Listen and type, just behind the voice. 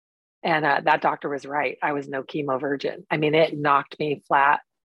And that doctor was right. I was no chemo virgin. I mean, it knocked me flat.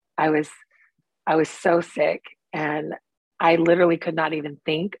 I was I was so sick, and I literally could not even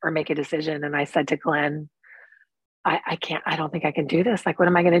think or make a decision. And I said to Glenn, I can't, I don't think I can do this. Like, what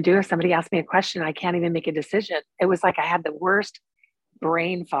am I going to do if somebody asks me a question? I can't even make a decision. It was like I had the worst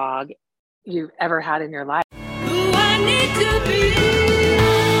brain fog you've ever had in your life. Who I need to be,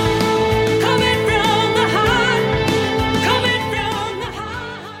 coming from the heart, coming from the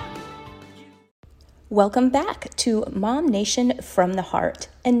heart. Welcome back to Mom Nation from the Heart.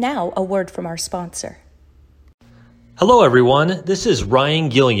 And now a word from our sponsor. Hello, everyone. This is Ryan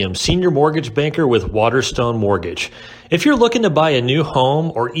Gilliam, Senior Mortgage Banker with Waterstone Mortgage. If you're looking to buy a new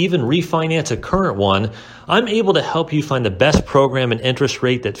home or even refinance a current one, I'm able to help you find the best program and interest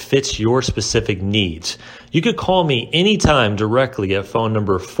rate that fits your specific needs. You could call me anytime directly at phone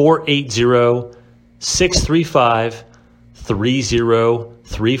number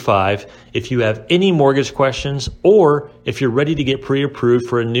 480-635-3035 if you have any mortgage questions or if you're ready to get pre-approved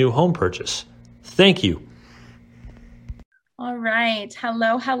for a new home purchase. Thank you. All right.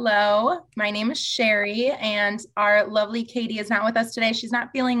 Hello. My name is Sherry, and our lovely Katie is not with us today. She's not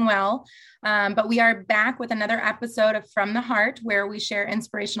feeling well, but we are back with another episode of From the Heart, where we share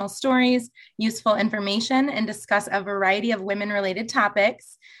inspirational stories, useful information, and discuss a variety of women-related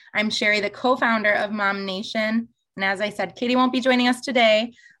topics. I'm Sherry, the co-founder of Mom Nation. And as I said, Katie won't be joining us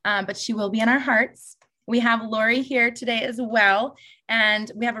today, but she will be in our hearts. We have Lori here today as well.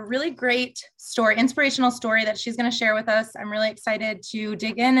 And we have a really great story, inspirational story that she's going to share with us. I'm really excited to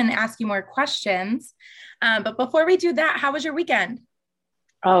dig in and ask you more questions. But before we do that, how was your weekend?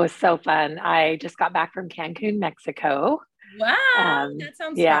 Oh, it's so fun. I just got back from Cancun, Mexico. Wow, that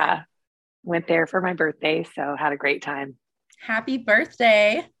sounds fun. Went there for my birthday, so had a great time. Happy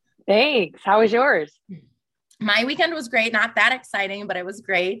birthday. Thanks. How was yours? My weekend was great. Not that exciting, but it was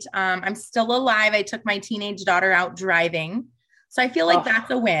great. I'm still alive. I took my teenage daughter out driving. So I feel like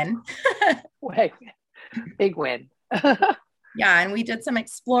that's a win. Big win. Yeah. And we did some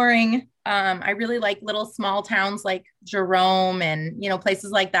exploring. I really like little small towns like Jerome and,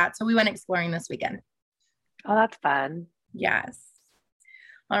 places like that. So we went exploring this weekend. Oh, that's fun. Yes.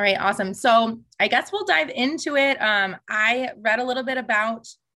 All right. Awesome. So I guess we'll dive into it. I read a little bit about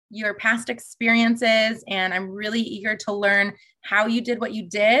your past experiences, and I'm really eager to learn how you did what you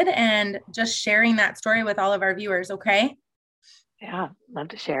did and just sharing that story with all of our viewers. Okay. Yeah, love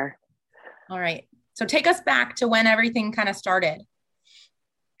to share. All right. So take us back to when everything kind of started.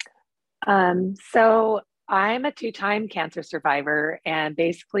 So I'm a 2-time cancer survivor. And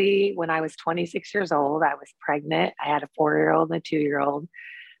basically when I was 26 years old, I was pregnant. I had a 4-year-old and a 2-year-old,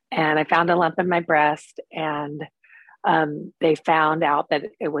 and I found a lump in my breast, and they found out that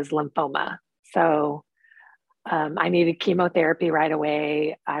it was lymphoma. So I needed chemotherapy right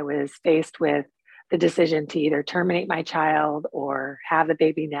away. I was faced with the decision to either terminate my child or have the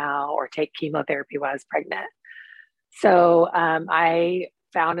baby now or take chemotherapy while I was pregnant. So I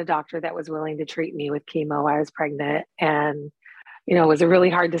found a doctor that was willing to treat me with chemo while I was pregnant. And, it was a really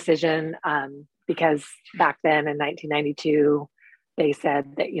hard decision because back then in 1992, they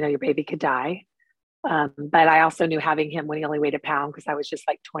said that, your baby could die. But I also knew having him when he only weighed a pound, because I was just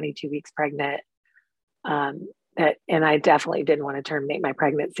like 22 weeks pregnant, and I definitely didn't want to terminate my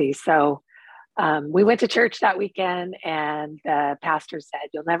pregnancy. So we went to church that weekend, and the pastor said,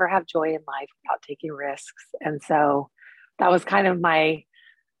 "You'll never have joy in life without taking risks." And so that was kind of my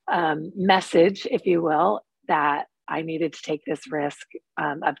message, if you will, that I needed to take this risk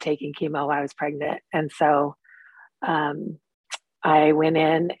of taking chemo while I was pregnant. And so I went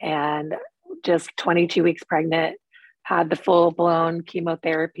in, and just 22 weeks pregnant, had the full-blown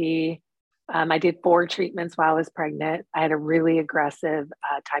chemotherapy. I did 4 treatments while I was pregnant. I had a really aggressive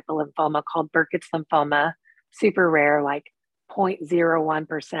type of lymphoma called Burkitt's lymphoma, super rare, like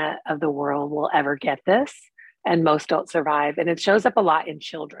 0.01% of the world will ever get this, and most don't survive. And it shows up a lot in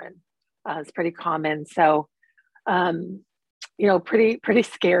children. It's pretty common. So, pretty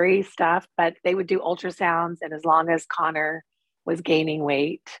scary stuff, but they would do ultrasounds. And as long as Connor was gaining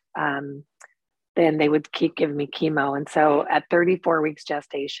weight, then they would keep giving me chemo. And so at 34 weeks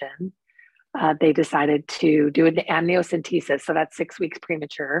gestation, they decided to do an amniocentesis. So that's 6 weeks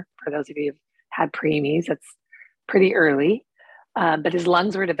premature. For those of you who've had preemies, that's pretty early. But his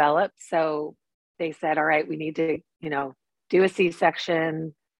lungs were developed. So they said, all right, we need to, do a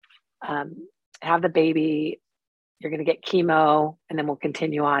C-section, have the baby, you're going to get chemo, and then we'll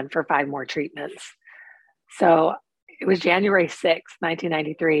continue on for 5 more treatments. So it was January 6th,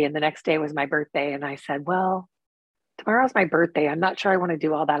 1993. And the next day was my birthday. And I said, well, tomorrow's my birthday. I'm not sure I want to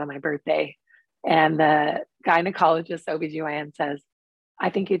do all that on my birthday. And the gynecologist, OBGYN, says, I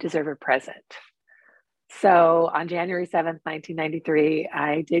think you deserve a present. So on January 7th, 1993,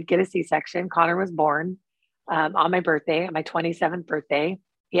 I did get a C-section. Connor was born on my birthday, on my 27th birthday.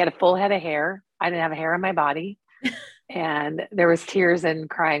 He had a full head of hair. I didn't have a hair on my body. And there was tears and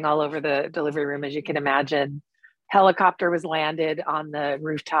crying all over the delivery room, as you can imagine. Helicopter was landed on the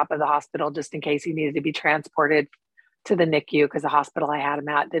rooftop of the hospital just in case he needed to be transported to the NICU, because the hospital I had him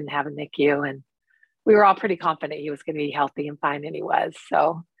at didn't have a NICU. And we were all pretty confident he was going to be healthy and fine, and he was.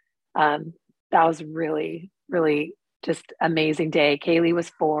 So that was really, really just amazing day. Kaylee was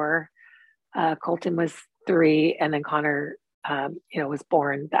 4, Colton was 3, and then Connor, was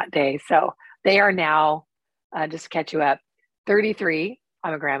born that day. So they are now, just to catch you up, 33.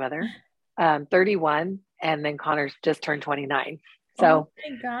 I'm a grandmother, 31, and then Connor's just turned 29. So, oh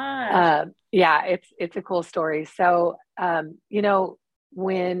my gosh. Yeah, it's a cool story. So,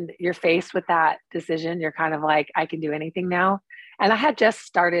 when you're faced with that decision, you're kind of like, I can do anything now. And I had just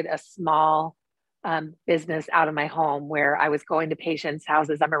started a small business out of my home where I was going to patients'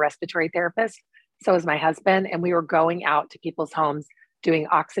 houses. I'm a respiratory therapist. So is my husband. And we were going out to people's homes doing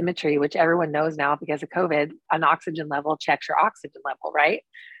oximetry, which everyone knows now because of COVID, an oxygen level checks your oxygen level, right?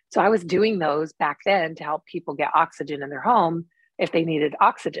 So I was doing those back then to help people get oxygen in their home if they needed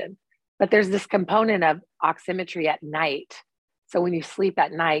oxygen. But there's this component of oximetry at night. So when you sleep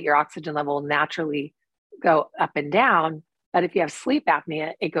at night, your oxygen level will naturally go up and down. But if you have sleep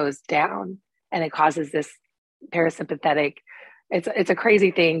apnea, it goes down and it causes this parasympathetic. It's a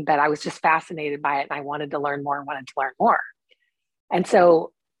crazy thing, but I was just fascinated by it and I wanted to learn more. And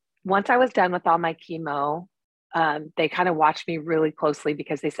so once I was done with all my chemo, they kind of watched me really closely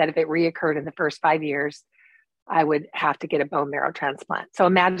because they said if it reoccurred in the first 5 years, I would have to get a bone marrow transplant. So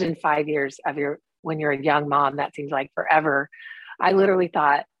imagine 5 years of when you're a young mom, that seems like forever. I literally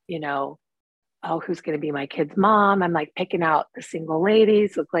thought, oh, who's going to be my kid's mom? I'm like picking out the single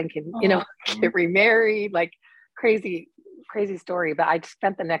ladies so Glenn can, get remarried, like crazy story. But I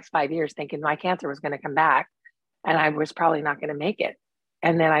spent the next 5 years thinking my cancer was going to come back and I was probably not going to make it.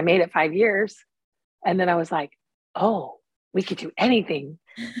 And then I made it 5 years. And then I was like, oh, we could do anything.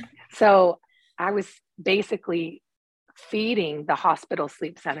 So I was basically feeding the hospital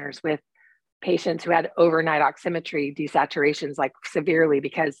sleep centers with patients who had overnight oximetry desaturations, like severely,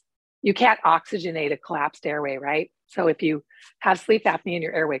 because you can't oxygenate a collapsed airway, right? So if you have sleep apnea and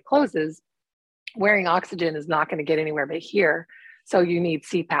your airway closes, wearing oxygen is not going to get anywhere but here. So you need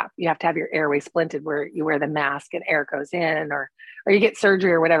CPAP. You have to have your airway splinted where you wear the mask and air goes in, or you get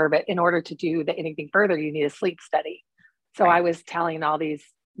surgery or whatever. But in order to do anything further, you need a sleep study. So I was telling all these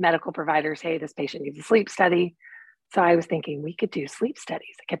medical providers, hey, this patient needs a sleep study. So I was thinking we could do sleep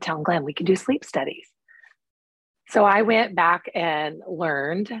studies. I kept telling Glenn, we could do sleep studies. So I went back and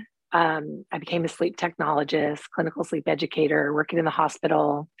learned. I became a sleep technologist, clinical sleep educator, working in the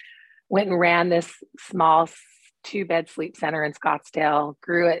hospital, went and ran this small 2-bed sleep center in Scottsdale,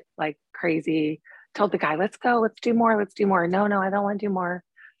 grew it like crazy, told the guy, let's go, let's do more. No, I don't want to do more.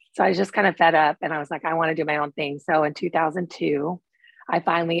 So I was just kind of fed up and I was like, I want to do my own thing. So in 2002, I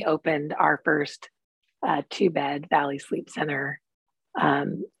finally opened our first 2-bed Valley Sleep Center,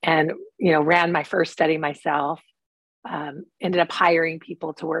 and ran my first study myself. Ended up hiring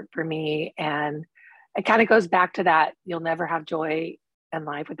people to work for me, and it kind of goes back to that. You'll never have joy in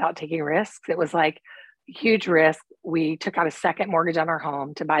life without taking risks. It was like a huge risk. We took out a second mortgage on our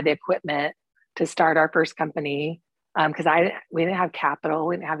home to buy the equipment to start our first company because we didn't have capital,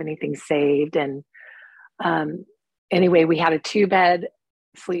 we didn't have anything saved, and anyway, we had a 2-bed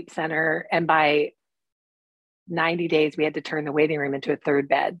sleep center, and by 90 days, we had to turn the waiting room into a 3rd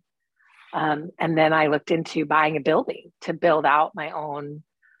bed. And then I looked into buying a building to build out my own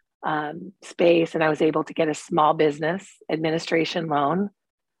space. And I was able to get a small business administration loan,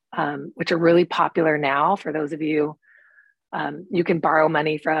 which are really popular now. For those of you, you can borrow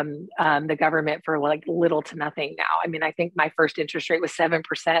money from the government for like little to nothing now. I mean, I think my first interest rate was 7%.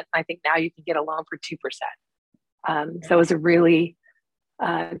 I think now you can get a loan for 2%. So it was a really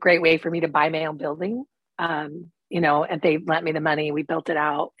great way for me to buy my own building. And they lent me the money, we built it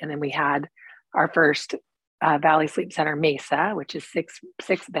out. And then we had our first Valley Sleep Center Mesa, which is six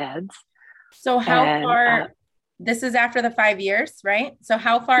beds. So how far, this is after the 5 years, right? So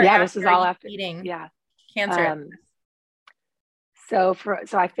how far? Yeah, this is all after eating cancer. So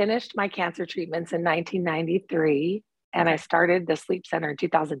I finished my cancer treatments in 1993 and I started the sleep center in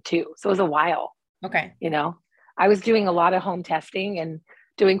 2002. So it was a while. Okay. I was doing a lot of home testing and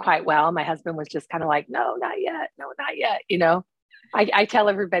doing quite well. My husband was just kind of like, no, not yet. I tell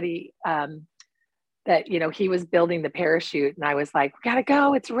everybody that, he was building the parachute and I was like, we gotta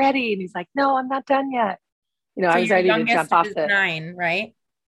go, it's ready. And he's like, no, I'm not done yet. You know, So I was your ready to youngest jump off is the, 9, right?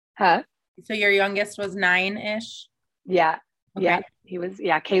 huh? So your youngest was 9-ish. Yeah. Okay.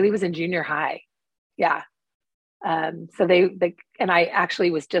 Yeah. Kaylee was in junior high. Yeah. So and I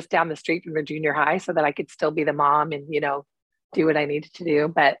actually was just down the street from the junior high so that I could still be the mom and, do what I needed to do.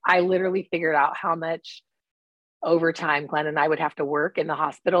 But I literally figured out how much overtime Glenn and I would have to work in the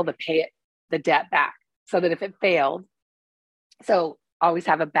hospital to pay the debt back so that if it failed, so always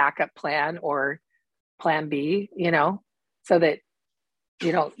have a backup plan or plan B, so that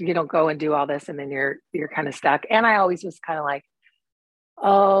you don't go and do all this and then you're kind of stuck. And I always was kind of like,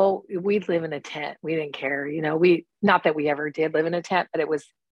 oh, we'd live in a tent. We didn't care. Not that we ever did live in a tent, but it was,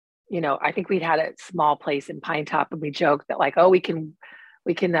 I think we'd had a small place in Pine Top and we joked that like, oh, we can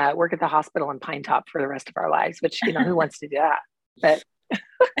work at the hospital in Pine Top for the rest of our lives, which, who wants to do that? But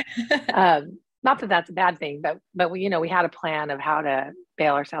not that that's a bad thing, but we had a plan of how to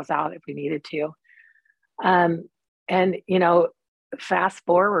bail ourselves out if we needed to. And, fast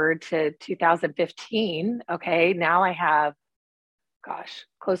forward to 2015. Okay. Now I have,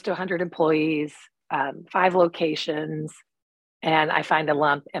 close to 100 employees, 5 locations, and I find a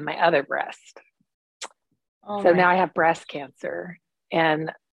lump in my other breast. Oh So my. now I have breast cancer.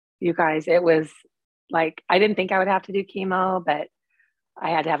 And you guys, it was like, I didn't think I would have to do chemo, but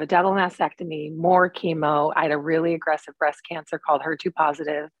I had to have a double mastectomy, more chemo. I had a really aggressive breast cancer called HER2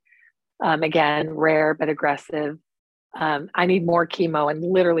 positive. Again, rare, but aggressive. I need more chemo. And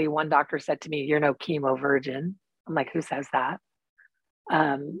literally one doctor said to me, you're no chemo virgin. I'm like, who says that?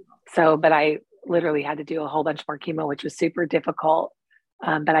 But I literally had to do a whole bunch more chemo, which was super difficult.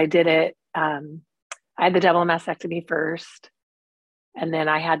 But I did it. I had the double mastectomy first, and then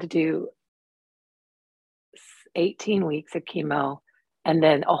I had to do 18 weeks of chemo and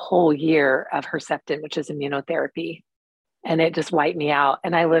then a whole year of Herceptin, which is immunotherapy. And it just wiped me out.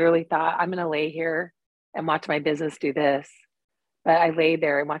 And I literally thought, I'm going to lay here and watch my business do this. But I laid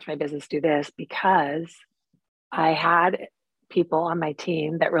there and watched my business do this because I had people on my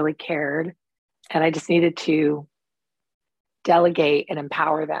team that really cared. And I just needed to delegate and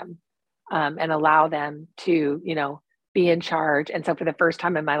empower them, and allow them to, be in charge. And so for the first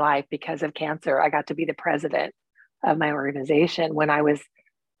time in my life, because of cancer, I got to be the president of my organization. When I was,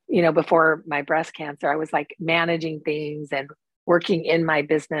 before my breast cancer, I was like managing things and working in my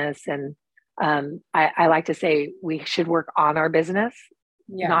business. And I like to say we should work on our business,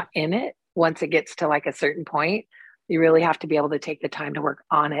 not in it. Once it gets to like a certain point, you really have to be able to take the time to work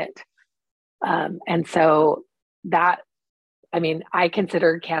on it. And so I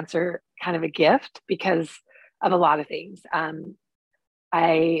consider cancer kind of a gift because of a lot of things.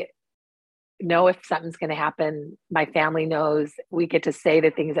 I know if something's going to happen, my family knows. We get to say the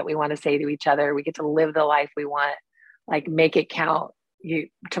things that we want to say to each other. We get to live the life we want, like make it count.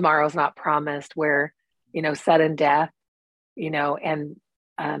 Tomorrow's not promised, where, sudden death, and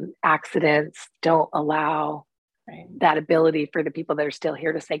accidents don't allow that ability for the people that are still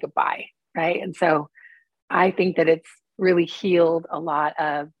here to say goodbye. Right. And so I think that it's really healed a lot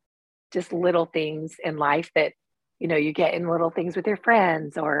of just little things in life that, you get in little things with your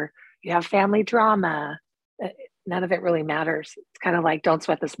friends, or you have family drama. None of it really matters. It's kind of like, don't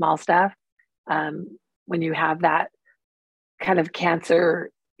sweat the small stuff. When you have that kind of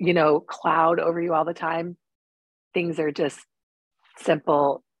cancer, cloud over you all the time, things are just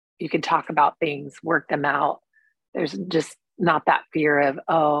simple. You can talk about things, work them out. There's just not that fear of,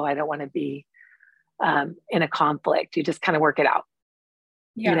 oh, I don't want to be in a conflict. You just kind of work it out,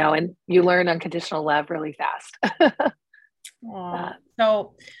 and you learn unconditional love really fast.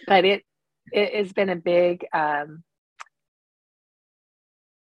 But it has been a big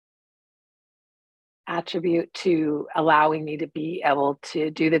attribute to allowing me to be able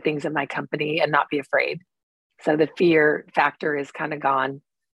to do the things in my company and not be afraid. So the fear factor is kind of gone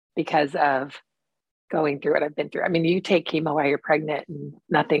because of going through what I've been through. I mean, you take chemo while you're pregnant and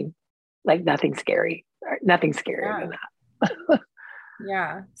nothing scary, nothing scarier than that.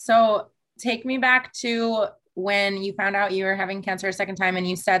 Yeah. So take me back to when you found out you were having cancer a second time, and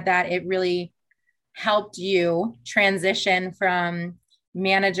you said that it really helped you transition from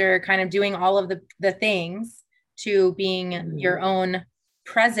manager, kind of doing all of the things, to being your own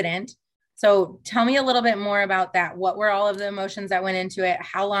president. So tell me a little bit more about that. What were all of the emotions that went into it?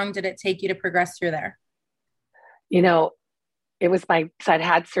 How long did it take you to progress through there? It was so I'd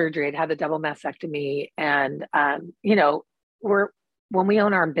had surgery, I'd had the double mastectomy, and when we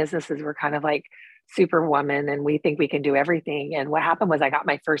own our businesses, we're kind of like superwoman and we think we can do everything. And what happened was I got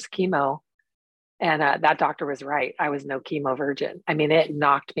my first chemo, and that doctor was right. I was no chemo virgin. I mean, it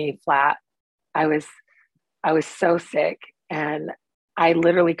knocked me flat. I was so sick, and I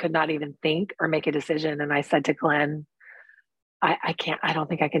literally could not even think or make a decision. And I said to Glenn, I can't, I don't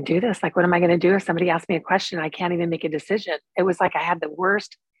think I can do this. Like, what am I going to do if somebody asks me a question? I can't even make a decision. It was like I had the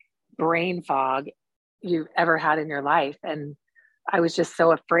worst brain fog you've ever had in your life. And I was just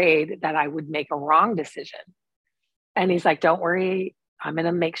so afraid that I would make a wrong decision. And he's like, don't worry. I'm going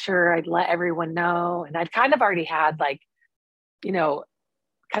to make sure I'd let everyone know. And I'd kind of already had like, you know,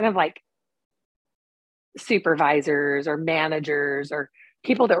 kind of like supervisors or managers or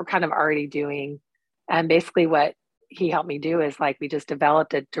people that were kind of already doing. And basically what he helped me do is like, we just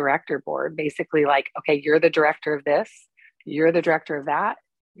developed a director board, basically like, okay, you're the director of this, you're the director of that,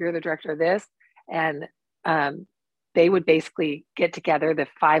 you're the director of this. And they would basically get together, the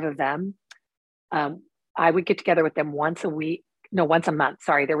 5 of them. I would get together with them once a week, no, once a month.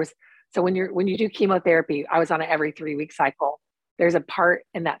 Sorry. So when you do chemotherapy, I was on an every 3-week cycle. There's a part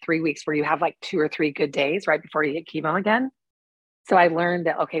in that 3 weeks where you have like 2 or 3 good days right before you get chemo again. So I learned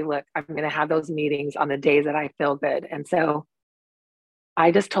that, okay, look, I'm going to have those meetings on the days that I feel good. And so I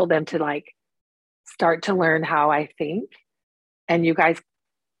just told them to like start to learn how I think, and you guys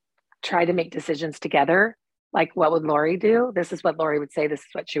try to make decisions together. Like, what would Lori do? This is what Lori would say. This is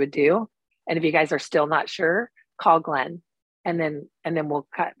what she would do. And if you guys are still not sure, call Glenn, and then we'll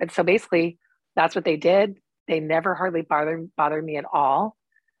cut. And so basically that's what they did. They never hardly bothered me at all.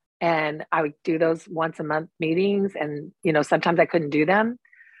 And I would do those once a month meetings, and, you know, sometimes I couldn't do them,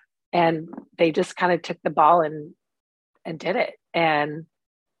 and they just kind of took the ball and did it. And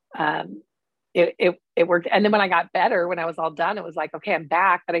it worked. And then when I got better, when I was all done, it was like, okay, I'm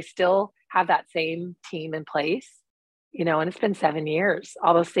back, but I still have that same team in place, you know, and it's been 7 years.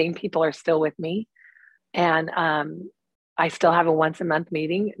 All those same people are still with me. And I still have a once a month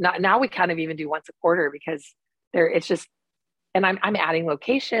meeting. Now we kind of even do once a quarter, because it's just, and I'm adding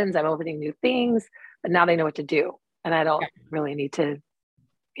locations, I'm opening new things, but now they know what to do. And I don't really need to,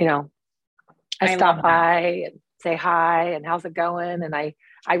 you know, I stop by and say hi and how's it going. And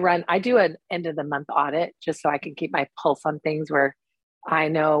I do an end of the month audit just so I can keep my pulse on things, where I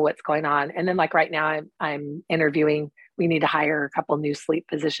know what's going on. And then like right now I'm interviewing, we need to hire a couple new sleep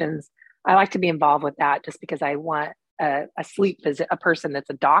physicians. I like to be involved with that just because I want a person that's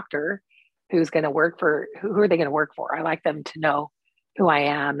a doctor who's going to work for, who are they going to work for? I like them to know who I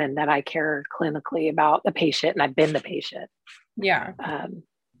am and that I care clinically about the patient, and I've been the patient. Yeah.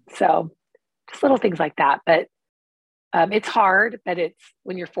 So just little things like that, but it's hard, but it's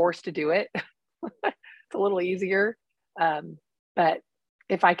when you're forced to do it, it's a little easier. But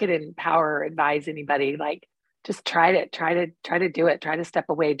if I could empower or advise anybody, like just try to do it, try to step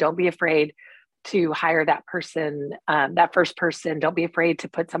away. Don't be afraid to hire that person, that first person. Don't be afraid to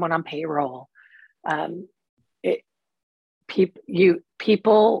put someone on payroll.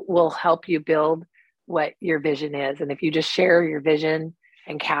 People will help you build what your vision is. And if you just share your vision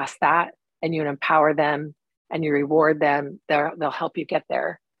and cast that, and you empower them and you reward them, they'll help you get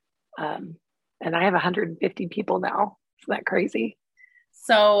there. And I have 150 people now. Isn't that crazy?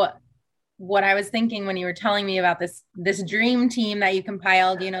 So what I was thinking when you were telling me about this dream team that you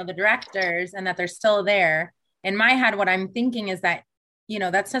compiled, you know, the directors, and that they're still there, in my head, what I'm thinking is that, you know,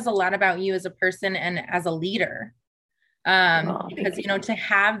 that says a lot about you as a person and as a leader. Because, you know, to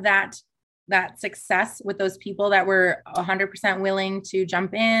have that success with those people that were 100% willing to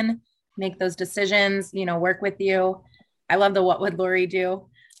jump in, make those decisions, you know, work with you. I love the, what would Lori do?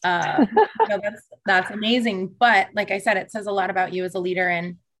 You know, that's amazing. But like I said, it says a lot about you as a leader,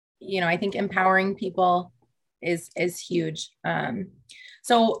 and, you know, I think empowering people is huge.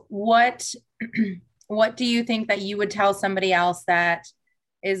 So what do you think that you would tell somebody else that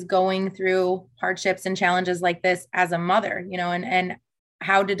is going through hardships and challenges like this as a mother, you know, and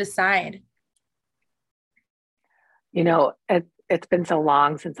how to decide? You know, it's been so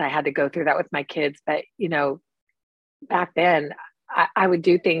long since I had to go through that with my kids, but, you know, back then I would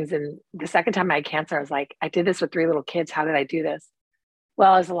do things, and the second time I had cancer, I was like, I did this with 3 little kids. How did I do this?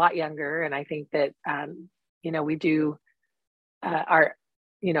 Well, I was a lot younger. And I think that, you know, we do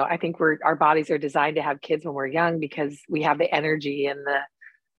I think our bodies are designed to have kids when we're young, because we have the energy and the,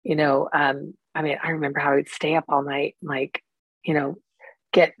 you know, I mean, I remember how I would stay up all night, like, you know,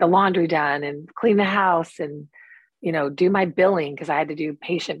 get the laundry done and clean the house and, you know, do my billing, because I had to do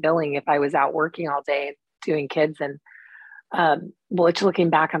patient billing if I was out working all day doing kids. And well, looking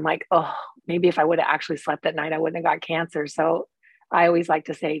back, I'm like, oh, maybe if I would have actually slept at night, I wouldn't have got cancer. So I always like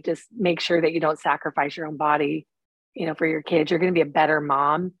to say, just make sure that you don't sacrifice your own body, you know, for your kids. You're going to be a better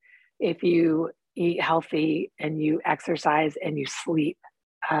mom if you eat healthy and you exercise and you sleep.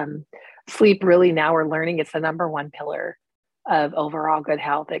 Sleep, really, now we're learning, it's the number 1 pillar of overall good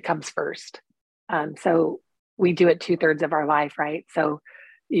health. It comes first. So we do it 2/3 of our life, right? So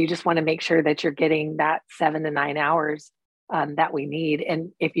you just want to make sure that you're getting that 7 to 9 hours that we need.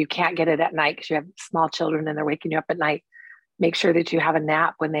 And if you can't get it at night because you have small children and they're waking you up at night, make sure that you have a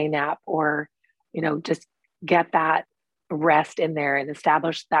nap when they nap, or, just get that rest in there and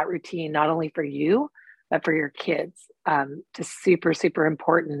establish that routine, not only for you, but for your kids. Just super, super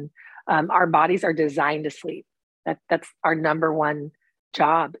important. Our bodies are designed to sleep. That's our number one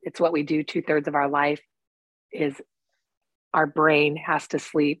job. It's what we do 2/3 of our life. Is our brain has to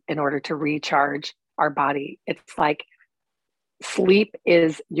sleep in order to recharge our body. It's like sleep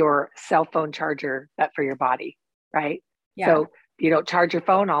is your cell phone charger, but for your body, right? Yeah. So you don't charge your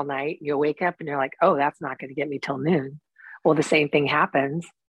phone all night. You'll wake up and you're like, oh, that's not going to get me till noon. Well, the same thing happens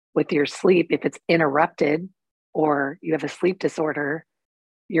with your sleep. If it's interrupted or you have a sleep disorder,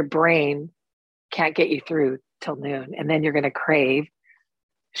 your brain can't get you through till noon. And then you're going to crave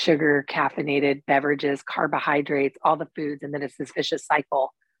sugar, caffeinated beverages, carbohydrates, all the foods. And then it's this vicious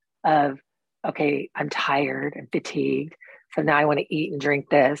cycle of, okay, I'm tired and fatigued. So now I want to eat and drink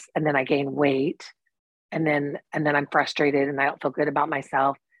this. And then I gain weight. And then I'm frustrated and I don't feel good about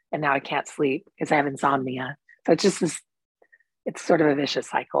myself. And now I can't sleep because I have insomnia. So it's just it's sort of a vicious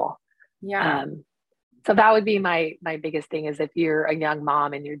cycle. Yeah. So that would be my biggest thing is if you're a young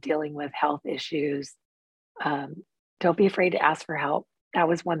mom and you're dealing with health issues, don't be afraid to ask for help. That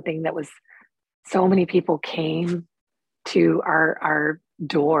was one thing that was so many people came to our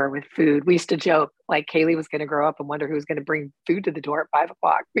door with food. We used to joke like Kaylee was going to grow up and wonder who was going to bring food to the door at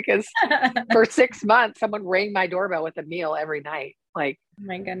 5:00 because for 6 months, someone rang my doorbell with a meal every night. Like, Oh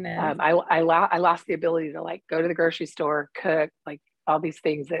my goodness. I lost the ability to like go to the grocery store, cook, like all these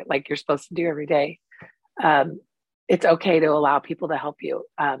things that like you're supposed to do every day. It's okay to allow people to help you.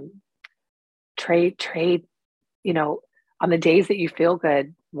 Trade, on the days that you feel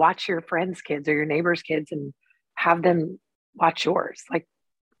good, watch your friends' kids or your neighbors' kids and have them watch yours. Like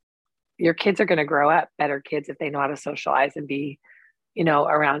your kids are going to grow up better kids if they know how to socialize and be,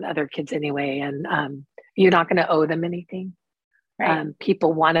 around other kids anyway. And you're not going to owe them anything. Right.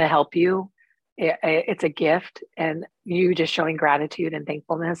 People want to help you. It's a gift, and you just showing gratitude and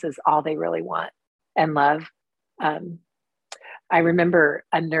thankfulness is all they really want and love. I remember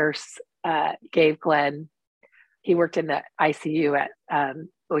a nurse gave Glenn, he worked in the ICU at,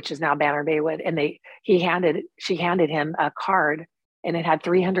 which is now Banner Baywood. And she handed him a card and it had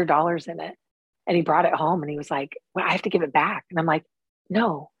 $300 in it. And he brought it home and he was like, well, I have to give it back. And I'm like,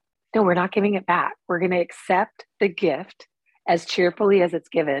 no, we're not giving it back. We're going to accept the gift as cheerfully as it's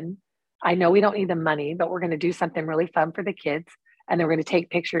given. I know we don't need the money, but we're going to do something really fun for the kids. And then we're going to take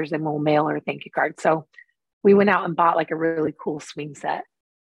pictures and we'll mail her a thank you card. So we went out and bought like a really cool swing set,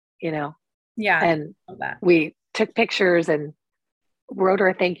 Yeah. and Love that. we took pictures and wrote her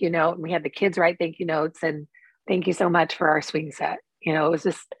a thank you note. And we had the kids write thank you notes and thank you so much for our swing set. It was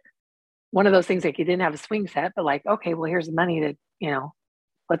just one of those things like you didn't have a swing set, but like, okay, well, here's the money to,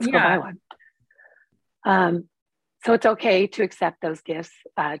 let's go buy one. So it's okay to accept those gifts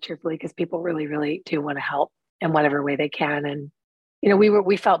cheerfully because people really, really do want to help in whatever way they can. And,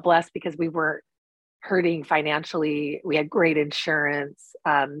 we felt blessed because we weren't hurting financially. We had great insurance.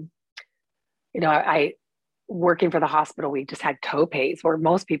 I working for the hospital, we just had co-pays where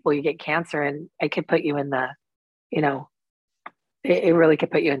most people you get cancer and it could put you in the, it really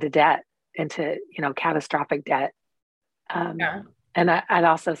could put you into debt, into, catastrophic debt. Yeah. And I'd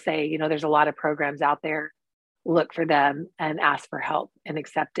also say, there's a lot of programs out there, look for them and ask for help and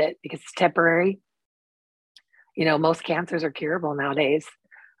accept it because it's temporary. Most cancers are curable nowadays.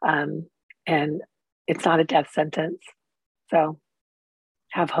 And it's not a death sentence. So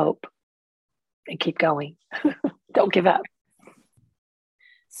have hope and keep going. Don't give up.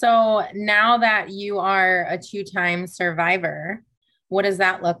 So now that you are a 2-time survivor, what does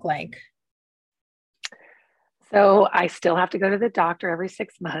that look like? So I still have to go to the doctor every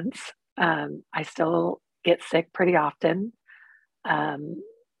 6 months. I still get sick pretty often.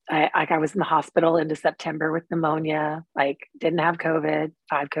 I was in the hospital into September with pneumonia, didn't have COVID,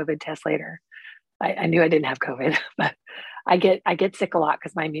 5 COVID tests later. I knew I didn't have COVID, but I get sick a lot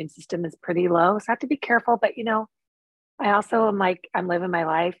because my immune system is pretty low. So I have to be careful. But, I also am I'm living my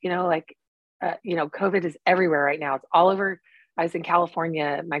life, COVID is everywhere right now. It's all over. I was in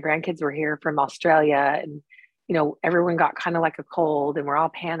California. My grandkids were here from Australia and, everyone got kind of like a cold and we're all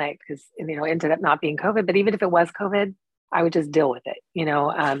panicked because, ended up not being COVID. But even if it was COVID, I would just deal with it,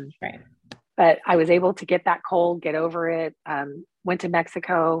 Right. But I was able to get that cold, get over it. Went to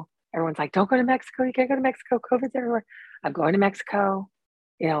Mexico. Everyone's like, don't go to Mexico. You can't go to Mexico. COVID's everywhere. I'm going to Mexico.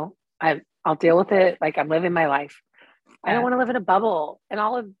 I'll deal with it. I'm living my life. I don't want to live in a bubble. And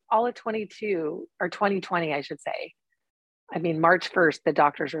all of 22 or 2020, I should say. I mean, March 1st, the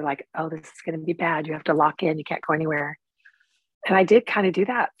doctors were like, oh, this is going to be bad. You have to lock in. You can't go anywhere. And I did kind of do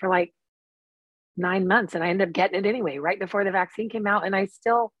that for like 9 months, and I ended up getting it anyway, right before the vaccine came out. And I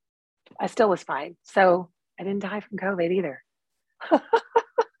still was fine. So I didn't die from COVID either.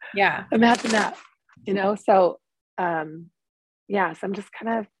 Yeah. Imagine that, so, yeah, so I'm just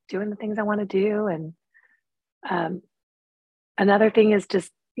kind of doing the things I want to do. And, another thing is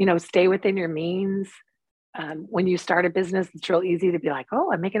just, stay within your means. When you start a business, it's real easy to be like,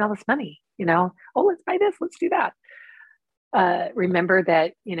 oh, I'm making all this money, oh, let's buy this, let's do that. Remember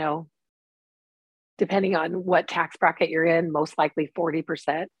that, depending on what tax bracket you're in, most likely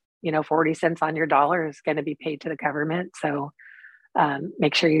 40%, 40 cents on your dollar is going to be paid to the government. So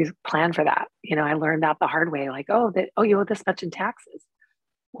make sure you plan for that. I learned that the hard way, like, you owe this much in taxes.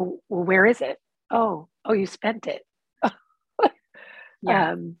 Well, where is it? Oh, you spent it.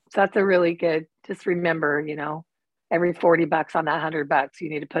 Yeah. So that's a really good, just remember, every $40 on that $100 you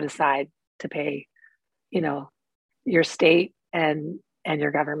need to put aside to pay, your state and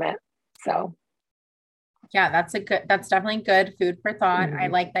your government. So. Yeah, that's definitely good food for thought. I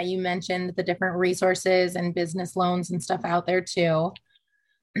Mhm. like that you mentioned the different resources and business loans and stuff out there too.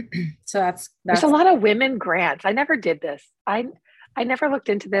 So There's that's a lot of women grants. I never did this. I never looked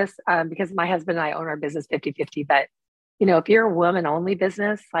into this because my husband and I own our business 50-50. But, if you're a woman only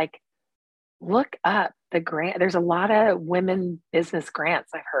business, like look up the grant. There's a lot of women business grants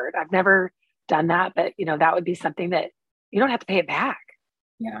I've heard. I've never done that, but that would be something that you don't have to pay it back,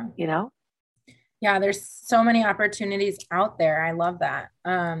 yeah. you know? Yeah, there's so many opportunities out there. I love that.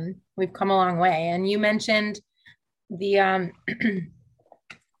 We've come a long way. And you mentioned the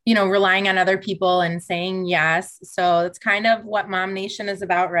relying on other people and saying yes. So it's kind of what Mom Nation is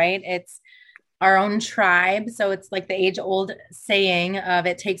about, right? It's our own tribe. So it's like the age old saying of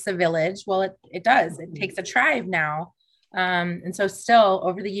it takes a village. Well, it does. It takes a tribe now. And so still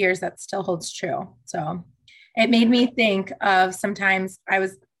over the years, that still holds true. So it made me think of sometimes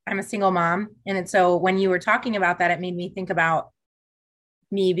I'm a single mom. So when you were talking about that, it made me think about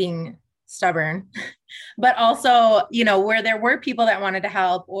me being stubborn, but also, where there were people that wanted to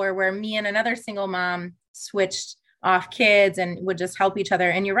help, or where me and another single mom switched off kids and would just help each other.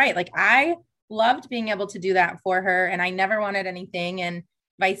 And you're right. Like I loved being able to do that for her, and I never wanted anything, and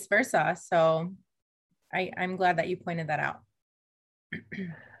vice versa. So I'm glad that you pointed that out.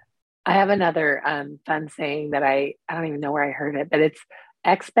 I have another fun saying that I don't even know where I heard it, but it's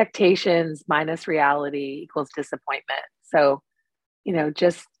expectations minus reality equals disappointment. So,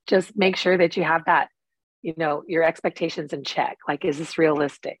 just make sure that you have that, your expectations in check. Like, is this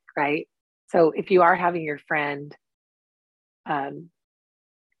realistic? Right. So if you are having your friend,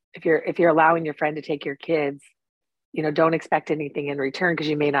 if you're allowing your friend to take your kids, don't expect anything in return because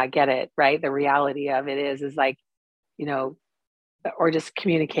you may not get it. Right. The reality of it is like, or just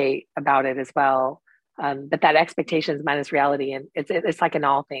communicate about it as well. But that expectations minus reality, and it's like in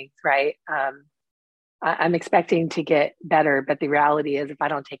all things, right? I'm expecting to get better, but the reality is, if I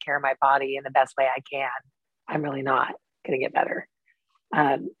don't take care of my body in the best way I can, I'm really not going to get better.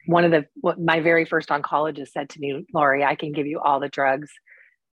 My very first oncologist said to me, Lori, I can give you all the drugs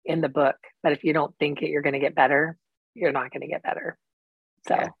in the book, but if you don't think that you're going to get better, you're not going to get better.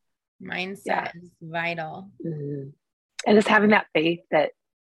 So yeah. Mindset is vital. Mm-hmm. And just having that faith that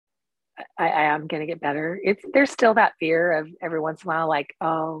I am going to get better. There's still that fear of every once in a while, like,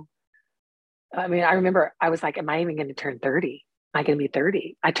 I remember I was like, am I even going to turn 30? Am I going to be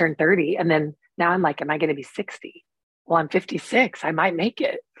 30? I turned 30. And then now I'm like, am I going to be 60? Well, I'm 56. I might make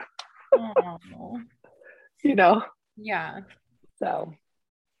it. Oh. Yeah. So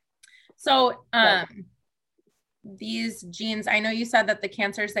these genes, I know you said that the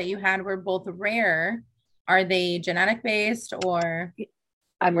cancers that you had were both rare. Are they genetic based or?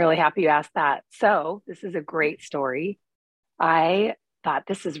 I'm really happy you asked that. So this is a great story. I thought,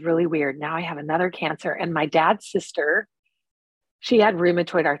 this is really weird. Now I have another cancer. And my dad's sister, she had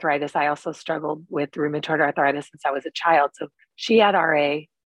rheumatoid arthritis. I also struggled with rheumatoid arthritis since I was a child. So she had RA,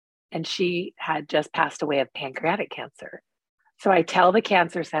 and she had just passed away of pancreatic cancer. So I tell the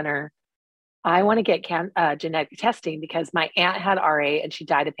cancer center, I want to get genetic testing because my aunt had RA and she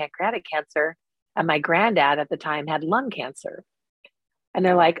died of pancreatic cancer. And my granddad at the time had lung cancer. And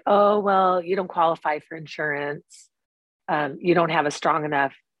they're like, oh, well, you don't qualify for insurance. You don't have a strong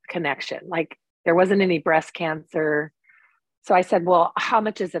enough connection. Like, there wasn't any breast cancer. So I said, well, how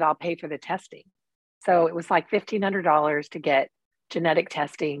much is it? I'll pay for the testing. So it was like $1,500 to get genetic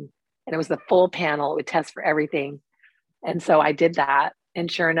testing. And it was the full panel. It would test for everything. And so I did that. And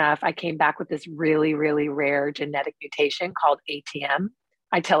sure enough, I came back with this really, really rare genetic mutation called ATM.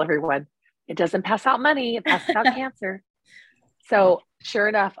 I tell everyone, it doesn't pass out money, it passes out cancer. So sure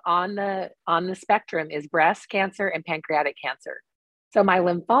enough, on the spectrum is breast cancer and pancreatic cancer. So my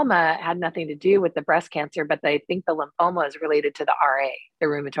lymphoma had nothing to do with the breast cancer, but they think the lymphoma is related to the RA, the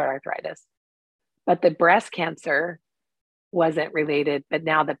rheumatoid arthritis. But the breast cancer wasn't related, but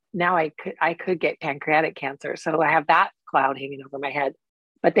now I could get pancreatic cancer. So I have that cloud hanging over my head.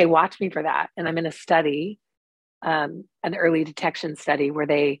 But they watch me for that. And I'm in a study, an early detection study where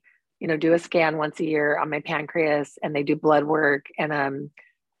they, do a scan once a year on my pancreas and they do blood work. And I'm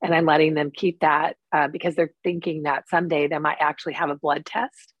letting them keep that because they're thinking that someday they might actually have a blood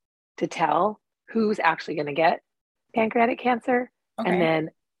test to tell who's actually going to get pancreatic cancer. Okay. And then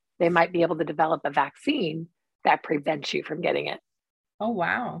they might be able to develop a vaccine that prevents you from getting it. Oh,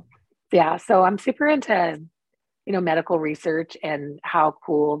 wow. Yeah. So I'm super into, medical research and how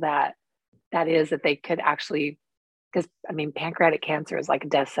cool that is that they could actually, because pancreatic cancer is like a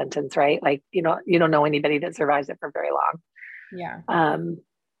death sentence, right? Like, you don't know anybody that survives it for very long. Yeah.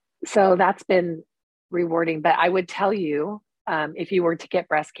 So that's been rewarding. But I would tell you, if you were to get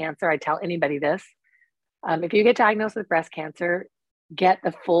breast cancer, I tell anybody this, if you get diagnosed with breast cancer, get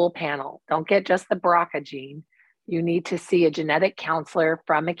the full panel. Don't get just the BRCA gene. You need to see a genetic counselor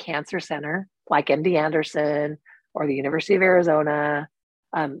from a cancer center like MD Anderson or the University of Arizona.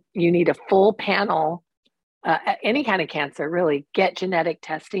 You need a full panel, any kind of cancer, really. Get genetic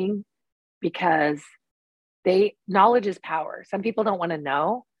testing because knowledge is power. Some people don't want to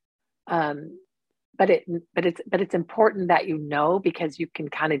know, but it's important that you know because you can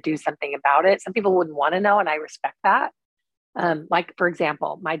kind of do something about it. Some people wouldn't want to know, and I respect that. Like for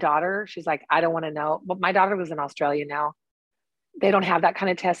example, my daughter, she's like, I don't want to know. Well, my daughter was in Australia now. They don't have that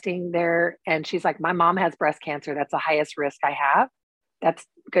kind of testing there. And she's like, my mom has breast cancer. That's the highest risk I have. That's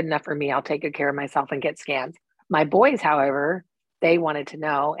good enough for me. I'll take good care of myself and get scans. My boys, however, they wanted to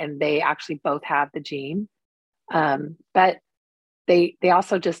know, and they actually both have the gene. But they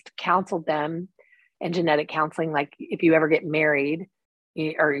also just counseled them in genetic counseling. Like if you ever get married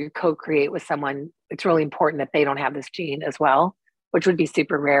or you co-create with someone, it's really important that they don't have this gene as well, which would be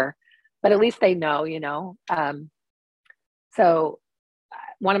super rare, but at least they know, so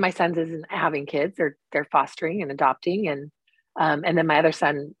one of my sons isn't having kids, they're fostering and adopting. And then my other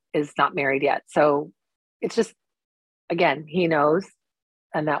son is not married yet. So it's just, again, he knows.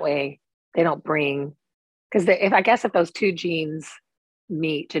 And that way they don't bring, because if those two genes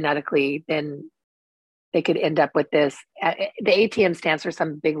meet genetically, then they could end up with this. The ATM stands for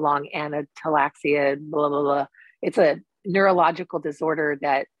some big long anatalaxia, blah, blah, blah. It's a neurological disorder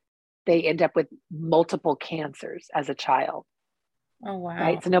that they end up with multiple cancers as a child. Oh, wow.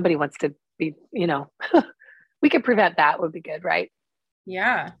 Right. So nobody wants to be, we could prevent that would be good. Right.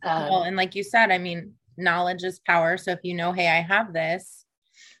 Yeah. Well, and like you said, knowledge is power. So if you know, hey, I have this.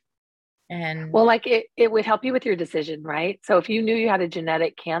 And well, like it would help you with your decision. Right. So if you knew you had a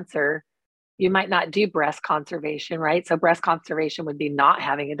genetic cancer, you might not do breast conservation. Right. So breast conservation would be not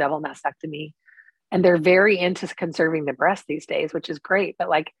having a double mastectomy. And they're very into conserving the breast these days, which is great. But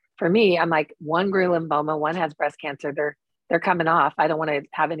like for me, I'm like, one grew lymphoma, one has breast cancer. They're coming off. I don't want to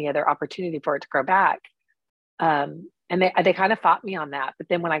have any other opportunity for it to grow back. And they kind of fought me on that. But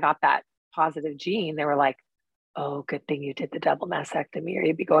then when I got that positive gene, they were like, oh, good thing you did the double mastectomy or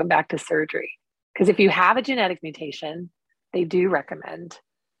you'd be going back to surgery. Because if you have a genetic mutation, they do recommend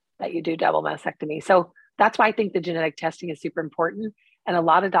that you do double mastectomy. So that's why I think the genetic testing is super important. And a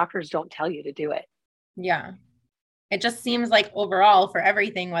lot of doctors don't tell you to do it. Yeah. It just seems like overall for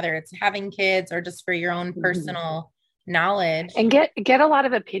everything, whether it's having kids or just for your own personal knowledge. And get a lot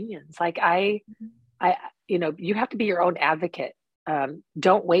of opinions. Like you have to be your own advocate.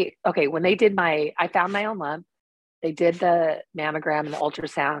 Don't wait. Okay. When they did I found my own lump, they did the mammogram and the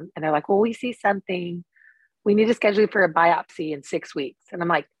ultrasound and they're like, well, we see something. We need to schedule for a biopsy in 6 weeks. And I'm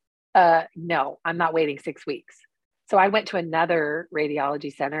like, no, I'm not waiting 6 weeks. So I went to another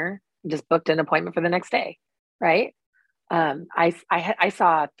radiology center and just booked an appointment for the next day. Right. I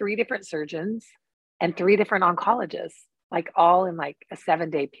saw 3 different surgeons and 3 different oncologists, like all in like a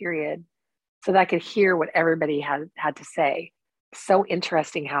 7-day period so that I could hear what everybody had to say. So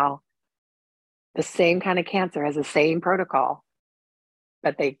interesting how the same kind of cancer has the same protocol,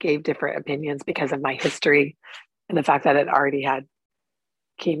 but they gave different opinions because of my history and the fact that I'd already had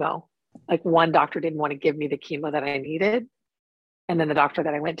chemo. Like one doctor didn't want to give me the chemo that I needed. And then the doctor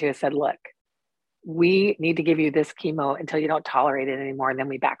that I went to said, look, we need to give you this chemo until you don't tolerate it anymore. And then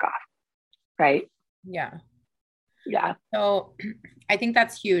we back off. Right. Yeah. Yeah. So I think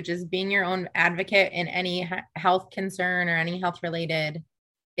that's huge, is being your own advocate in any health concern or any health related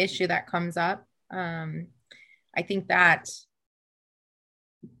issue that comes up. I think that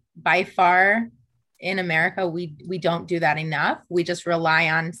by far in America, we don't do that enough. We just rely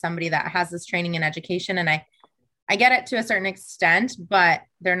on somebody that has this training and education. And I get it to a certain extent, but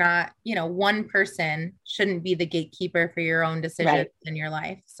they're not, one person shouldn't be the gatekeeper for your own decisions in your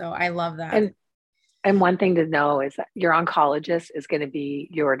life. So I love that. And one thing to know is that your oncologist is going to be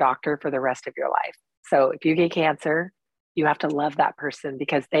your doctor for the rest of your life. So if you get cancer, you have to love that person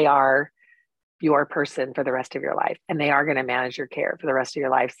because they are your person for the rest of your life, and they are going to manage your care for the rest of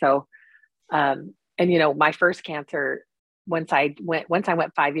your life. So, my first cancer, once I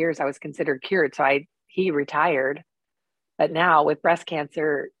went 5 years, I was considered cured. So he retired, but now with breast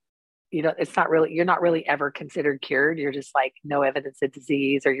cancer, it's not really, you're not really ever considered cured. You're just like no evidence of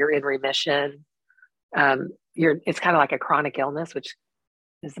disease, or you're in remission. It's kind of like a chronic illness, which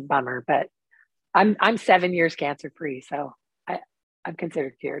is a bummer, but I'm 7 years cancer free. So I'm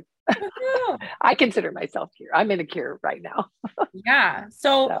considered cured. I consider myself cured. I'm in a cure right now. Yeah.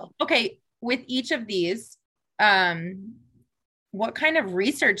 So, okay. With each of these, what kind of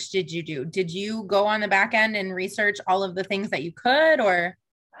research did you do? Did you go on the back end and research all of the things that you could, or?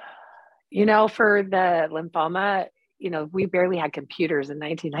 For the lymphoma, we barely had computers in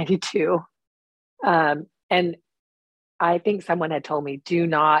 1992. And I think someone had told me, do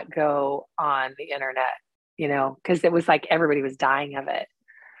not go on the internet, because it was like everybody was dying of it.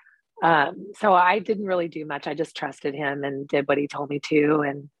 So I didn't really do much. I just trusted him and did what he told me to.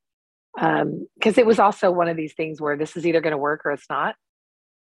 And because it was also one of these things where this is either going to work or it's not.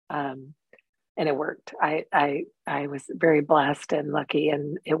 And it worked. I was very blessed and lucky,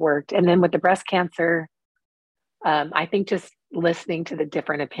 and it worked. And then with the breast cancer, I think just listening to the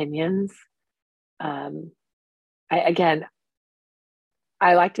different opinions. I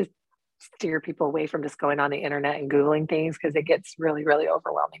like to steer people away from just going on the internet and Googling things, because it gets really, really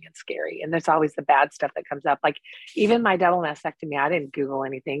overwhelming and scary. And there's always the bad stuff that comes up. Like even my double mastectomy, I didn't Google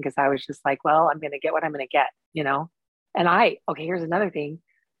anything because I was just like, well, I'm going to get what I'm going to get, And here's another thing.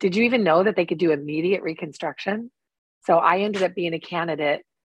 Did you even know that they could do immediate reconstruction? So I ended up being a candidate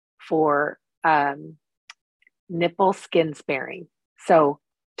for nipple skin sparing. So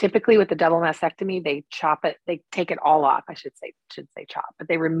typically with the double mastectomy, they chop it, they take it all off. I should say chop, but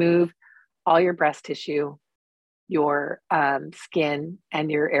they remove all your breast tissue, your skin,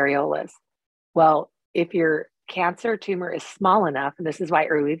 and your areolas. Well, if your cancer tumor is small enough, and this is why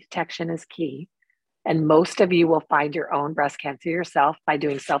early detection is key, and most of you will find your own breast cancer yourself by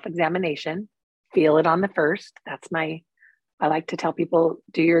doing self-examination, feel it on the first. I like to tell people,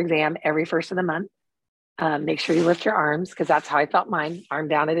 do your exam every first of the month. Make sure you lift your arms, because that's how I felt mine. Arm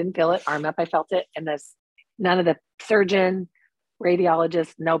down, I didn't feel it. Arm up, I felt it. And none of the surgeon,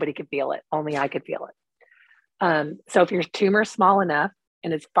 radiologist, nobody could feel it. Only I could feel it. So if your tumor is small enough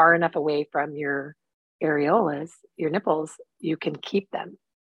and it's far enough away from your areolas, your nipples, you can keep them.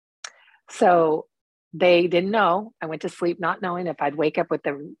 So they didn't know. I went to sleep not knowing if I'd wake up with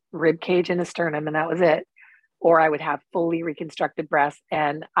the rib cage and a sternum, and that was it, or I would have fully reconstructed breasts.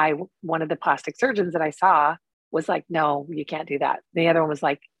 And one of the plastic surgeons that I saw was like, no, you can't do that. The other one was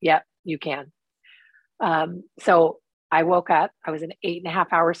like, yep, you can. So I woke up, I was in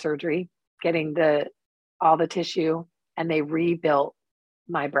 8.5-hour surgery, getting all the tissue, and they rebuilt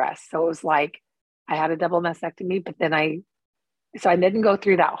my breast. So it was like, I had a double mastectomy, but then I didn't go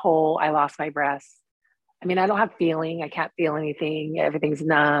through that whole, I lost my breasts. I mean, I don't have feeling, I can't feel anything. Everything's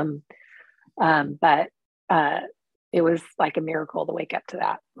numb. But it was like a miracle to wake up to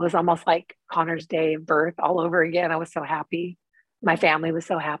that. It was almost like Connor's day of birth all over again. I was so happy. My family was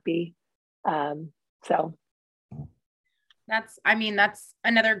so happy. So that's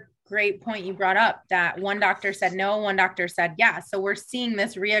another great point you brought up, that one doctor said no, one doctor said yeah. So we're seeing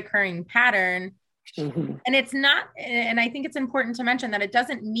this reoccurring pattern. Mm-hmm. And it's not, and I think it's important to mention that it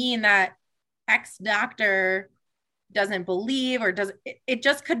doesn't mean that X doctor doesn't believe, or it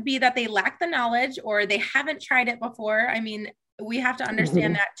just could be that they lack the knowledge, or they haven't tried it before. I mean, we have to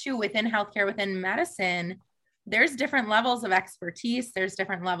understand that too, within healthcare, within medicine, there's different levels of expertise. There's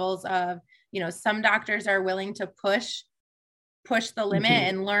different levels of, some doctors are willing to push the limit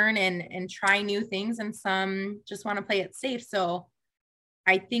and learn and try new things. And some just want to play it safe. So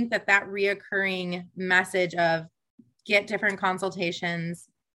I think that reoccurring message of get different consultations,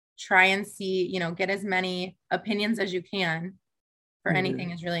 try and see, get as many opinions as you can for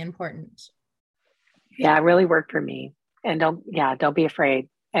anything is really important. Yeah, it really worked for me. And don't be afraid.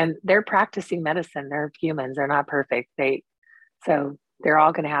 And they're practicing medicine. They're humans. They're not perfect. So they're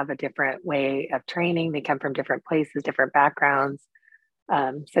all going to have a different way of training. They come from different places, different backgrounds.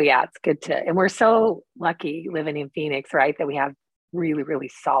 So yeah, it's good to, and we're so lucky living in Phoenix, right? That we have really, really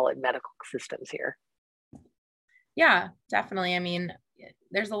solid medical systems here. Yeah, definitely. I mean,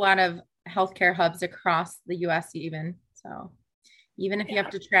 there's a lot of healthcare hubs across the US even. So even if you have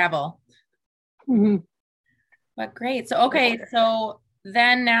to travel. Mm-hmm. But great. So, okay. So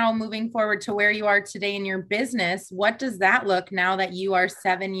then now moving forward to where you are today in your business, what does that look now that you are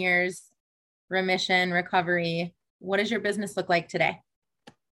 7 years remission recovery? What does your business look like today?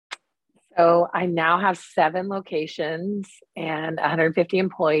 So I now have 7 locations and 150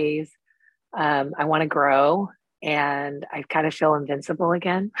 employees. I want to grow, and I kind of feel invincible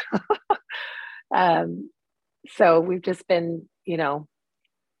again. So we've just been,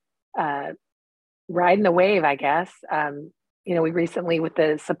 riding the wave, I guess. We recently, with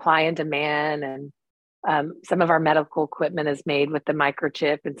the supply and demand, and some of our medical equipment is made with the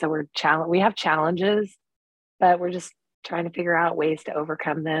microchip, and so we have challenges, but we're just trying to figure out ways to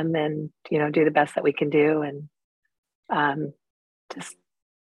overcome them, and do the best that we can do, and just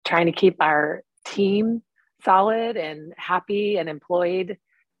trying to keep our team solid and happy and employed.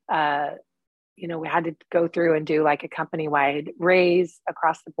 We had to go through and do like a company-wide raise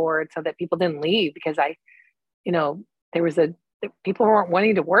across the board so that people didn't leave, because people weren't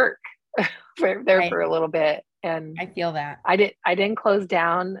wanting to work for a little bit. And I feel that I didn't close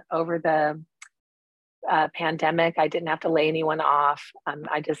down over the pandemic. I didn't have to lay anyone off.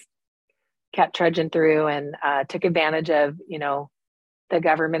 I just kept trudging through and took advantage of, the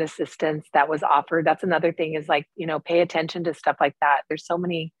government assistance that was offered. That's another thing, is like, pay attention to stuff like that. There's so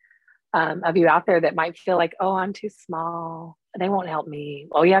many of you out there that might feel like, oh, I'm too small, they won't help me.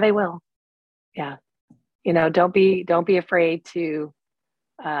 Oh yeah, they will. Yeah. Don't be afraid to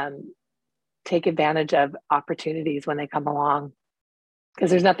take advantage of opportunities when they come along, because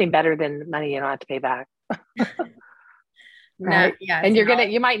there's nothing better than money you don't have to pay back. Right? Yes, and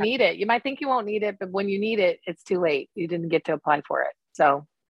you might need it. You might think you won't need it, but when you need it, it's too late. You didn't get to apply for it. So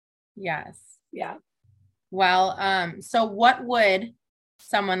yes. Yeah. Well, so what would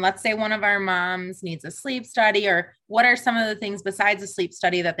someone, let's say one of our moms needs a sleep study, or what are some of the things besides a sleep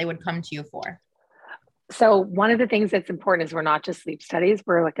study that they would come to you for? So one of the things that's important is we're not just sleep studies.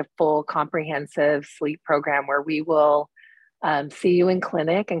 We're like a full comprehensive sleep program where we will see you in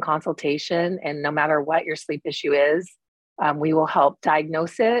clinic and consultation. And no matter what your sleep issue is, we will help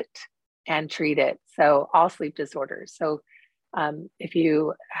diagnose it and treat it. So all sleep disorders. So if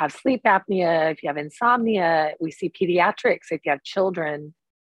you have sleep apnea, if you have insomnia, we see pediatrics. If you have children,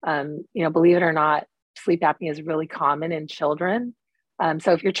 believe it or not, sleep apnea is really common in children.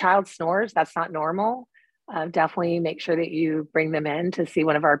 So if your child snores, that's not normal. Definitely make sure that you bring them in to see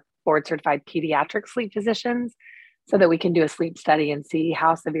one of our board certified pediatric sleep physicians, so that we can do a sleep study and see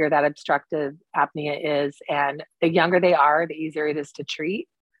how severe that obstructive apnea is. And the younger they are, the easier it is to treat.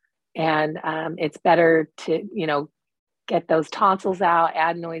 And it's better to, get those tonsils out,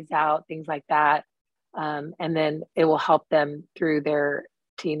 adenoids out, things like that. And then it will help them through their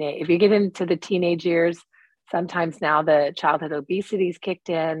teenage. If you get into the teenage years, sometimes now the childhood obesity is kicked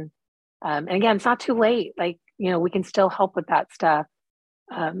in. And again, it's not too late. Like, we can still help with that stuff.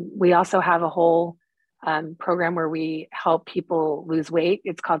 We also have a whole program where we help people lose weight.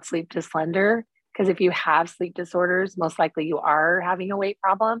 It's called Sleep to Slender, because if you have sleep disorders, most likely you are having a weight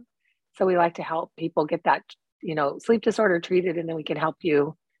problem. So we like to help people get that, sleep disorder treated, and then we can help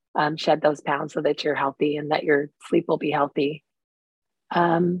you shed those pounds so that you're healthy and that your sleep will be healthy.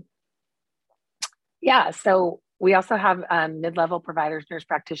 So we also have mid-level providers, nurse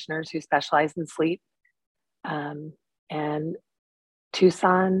practitioners who specialize in sleep. And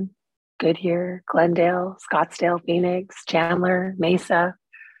Tucson, Goodyear, Glendale, Scottsdale, Phoenix, Chandler, Mesa.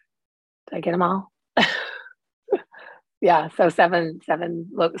 Did I get them all? Yeah, so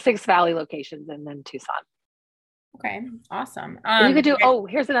 6 Valley locations, and then Tucson. Okay, awesome. You could do,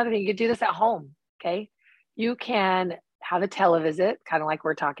 here's another thing. You could do this at home, okay? You can have a televisit, kind of like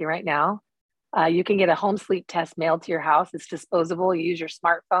we're talking right now. You can get a home sleep test mailed to your house. It's disposable. You use your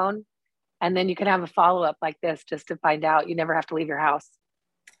smartphone, and then you can have a follow-up like this just to find out. You never have to leave your house.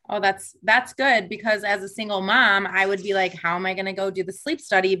 Oh, that's good, because as a single mom, I would be like, how am I going to go do the sleep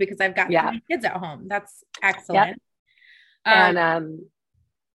study? Because I've got 3 kids at home. That's excellent. Yep. And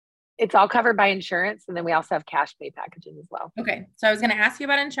it's all covered by insurance. And then we also have cash pay packaging as well. Okay. So I was going to ask you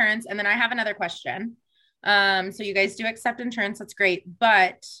about insurance, and then I have another question. So you guys do accept insurance. That's great.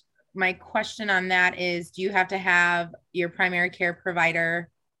 But my question on that is, do you have to have your primary care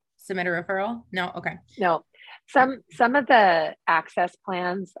provider submit a referral? No. Okay. No. Some of the access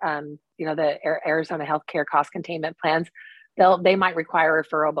plans, the Arizona healthcare cost containment plans they might require a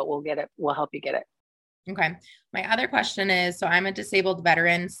referral, but we'll help you get it. Okay. My other question is, so I'm a disabled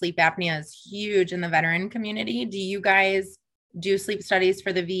veteran. Sleep apnea is huge in the veteran community. Do you guys do sleep studies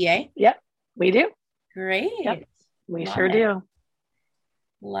for the VA? Yep, we do. Great. Yep, we Love sure it. do.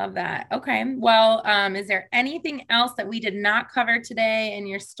 Love that. Okay. Well, is there anything else that we did not cover today in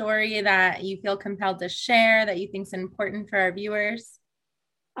your story that you feel compelled to share that you think is important for our viewers?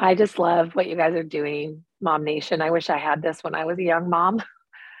 I just love what you guys are doing, Mom Nation. I wish I had this when I was a young mom.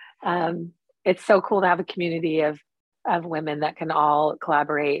 It's so cool to have a community of women that can all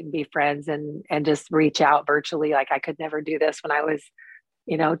collaborate and be friends and just reach out virtually. Like I could never do this when I was,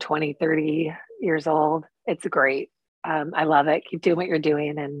 20, 30 years old. It's great. I love it. Keep doing what you're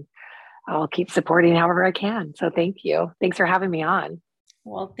doing, and I'll keep supporting however I can. So thank you. Thanks for having me on.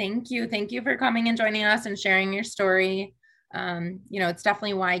 Well, thank you. Thank you for coming and joining us and sharing your story. It's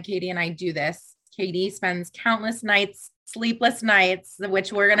definitely why Katie and I do this. Katie spends countless nights, sleepless nights,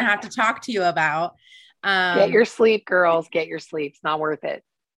 which we're going to have to talk to you about. Get your sleep, girls. Get your sleep. It's not worth it.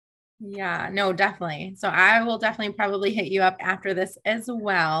 Yeah, no, definitely. So I will definitely probably hit you up after this as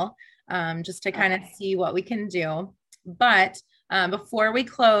well, just to kind of see what we can do. But before we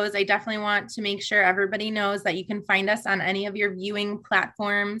close, I definitely want to make sure everybody knows that you can find us on any of your viewing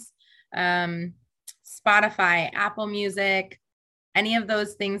platforms, Spotify, Apple Music, any of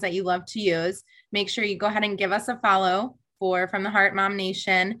those things that you love to use. Make sure you go ahead and give us a follow for From the Heart Mom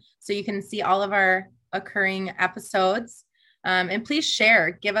Nation so you can see all of our occurring episodes. And please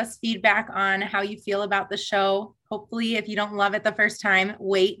share, give us feedback on how you feel about the show. Hopefully, if you don't love it the first time,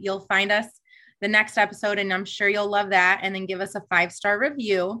 wait, you'll find us the next episode, and I'm sure you'll love that. And then give us a 5-star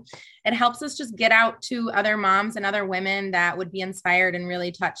review. It helps us just get out to other moms and other women that would be inspired and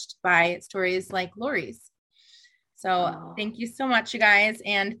really touched by stories like Lori's. So Thank you so much, you guys.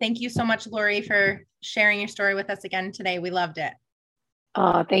 And thank you so much, Lori, for sharing your story with us again today. We loved it.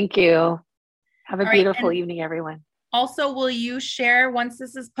 Oh, thank you. Have a All beautiful right, evening, everyone. Also, will you share, once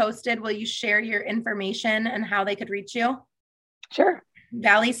this is posted, will you share your information and how they could reach you? Sure.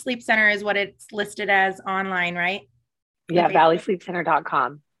 Valley Sleep Center is what it's listed as online, right? Yeah, Okay.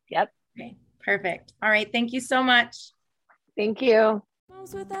 valleysleepcenter.com. Yep. Okay, perfect. All right. Thank you so much. Thank you.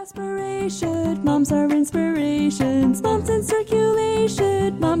 Moms with aspiration, moms are inspirations, moms in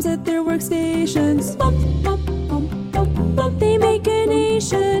circulation, moms at their workstations. Mom, mom, mom, mom, mom, they make a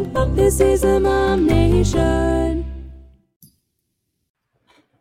nation. This is a Mom Nation.